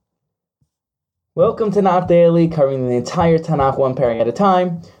Welcome to Tanakh Daily, covering the entire Tanakh one parak at a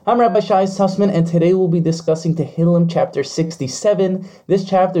time. I'm Rabbi Shai Sussman, and today we'll be discussing Tehillim chapter 67. This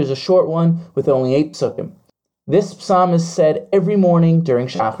chapter is a short one with only 8 psukim. This psalm is said every morning during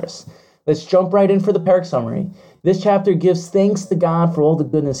Shachris. Let's jump right in for the parak summary. This chapter gives thanks to God for all the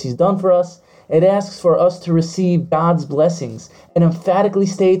goodness He's done for us. It asks for us to receive God's blessings and emphatically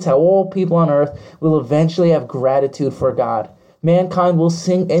states how all people on earth will eventually have gratitude for God. Mankind will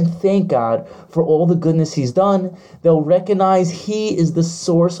sing and thank God for all the goodness He's done. They'll recognize He is the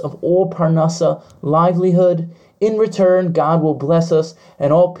source of all parnasa, livelihood. In return, God will bless us,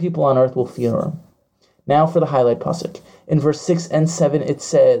 and all people on earth will fear Him. Now for the highlight pasuk. In verse 6 and 7 it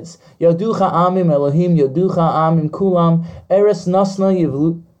says, Yaducha amim Elohim, Yaducha amim kulam, eres nasna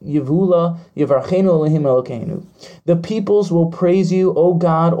Yivula Yivarchenu Elohim Elokeinu. The peoples will praise you, O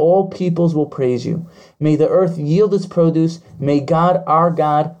God, all peoples will praise you. May the earth yield its produce, may God, our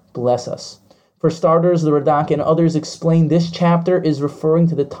God, bless us. For starters, the Radak and others explain this chapter is referring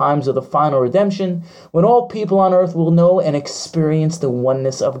to the times of the final redemption, when all people on earth will know and experience the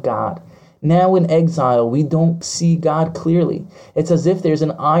oneness of God. Now in exile, we don't see God clearly. It's as if there's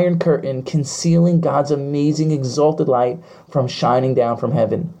an iron curtain concealing God's amazing exalted light from shining down from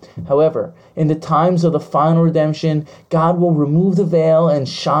heaven. However, in the times of the final redemption, God will remove the veil and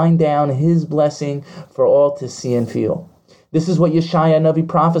shine down His blessing for all to see and feel. This is what Yeshaya Navi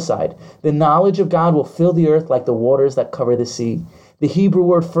prophesied. The knowledge of God will fill the earth like the waters that cover the sea. The Hebrew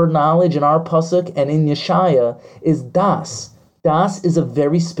word for knowledge in our pasuk and in Yeshaya is das. Das is a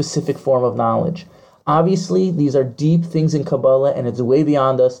very specific form of knowledge. Obviously, these are deep things in Kabbalah and it's way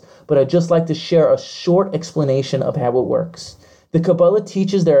beyond us, but I'd just like to share a short explanation of how it works. The Kabbalah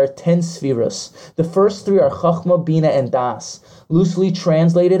teaches there are 10 spheros. The first 3 are Chachma, Bina, and Das, loosely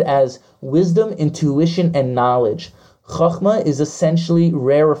translated as wisdom, intuition, and knowledge. Chachma is essentially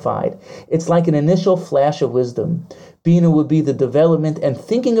rarefied. It's like an initial flash of wisdom. Bina would be the development and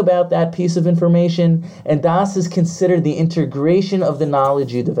thinking about that piece of information, and Das is considered the integration of the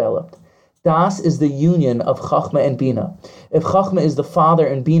knowledge you developed. Das is the union of Chachma and Bina. If Chachma is the father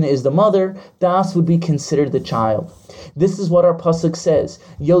and Bina is the mother, Das would be considered the child. This is what our pasuk says,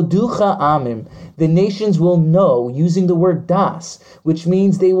 Yoducha amim, the nations will know, using the word Das, which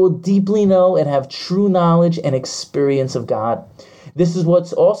means they will deeply know and have true knowledge and experience of God. This is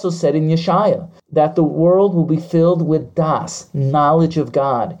what's also said in Yeshaya, that the world will be filled with Das, knowledge of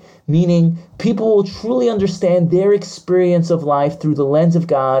God, meaning people will truly understand their experience of life through the lens of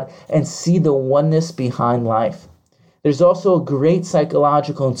God and see the oneness behind life. There's also a great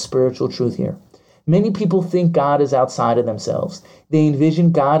psychological and spiritual truth here. Many people think God is outside of themselves. They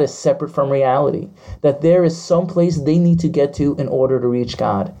envision God as separate from reality, that there is some place they need to get to in order to reach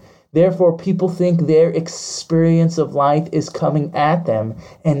God. Therefore, people think their experience of life is coming at them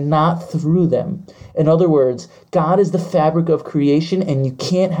and not through them. In other words, God is the fabric of creation and you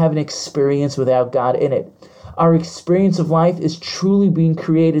can't have an experience without God in it. Our experience of life is truly being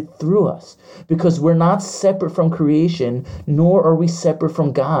created through us because we're not separate from creation, nor are we separate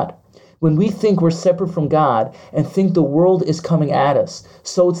from God. When we think we're separate from God and think the world is coming at us,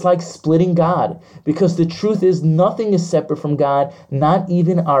 so it's like splitting God, because the truth is nothing is separate from God, not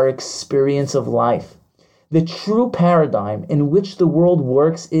even our experience of life. The true paradigm in which the world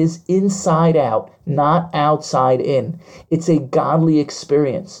works is inside out, not outside in. It's a godly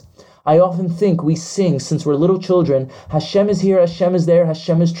experience. I often think we sing since we're little children, Hashem is here, Hashem is there,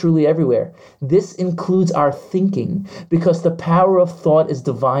 Hashem is truly everywhere. This includes our thinking, because the power of thought is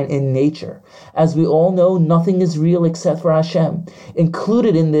divine in nature. As we all know, nothing is real except for Hashem.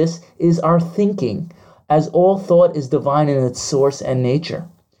 Included in this is our thinking, as all thought is divine in its source and nature.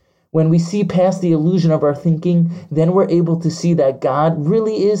 When we see past the illusion of our thinking, then we're able to see that God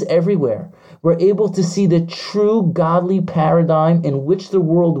really is everywhere. We're able to see the true godly paradigm in which the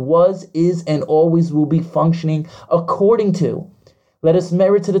world was, is, and always will be functioning according to. Let us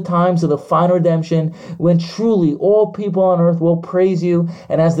merit to the times of the final redemption when truly all people on earth will praise you,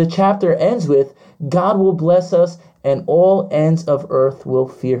 and as the chapter ends with, God will bless us and all ends of earth will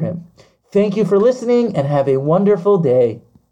fear Him. Thank you for listening and have a wonderful day.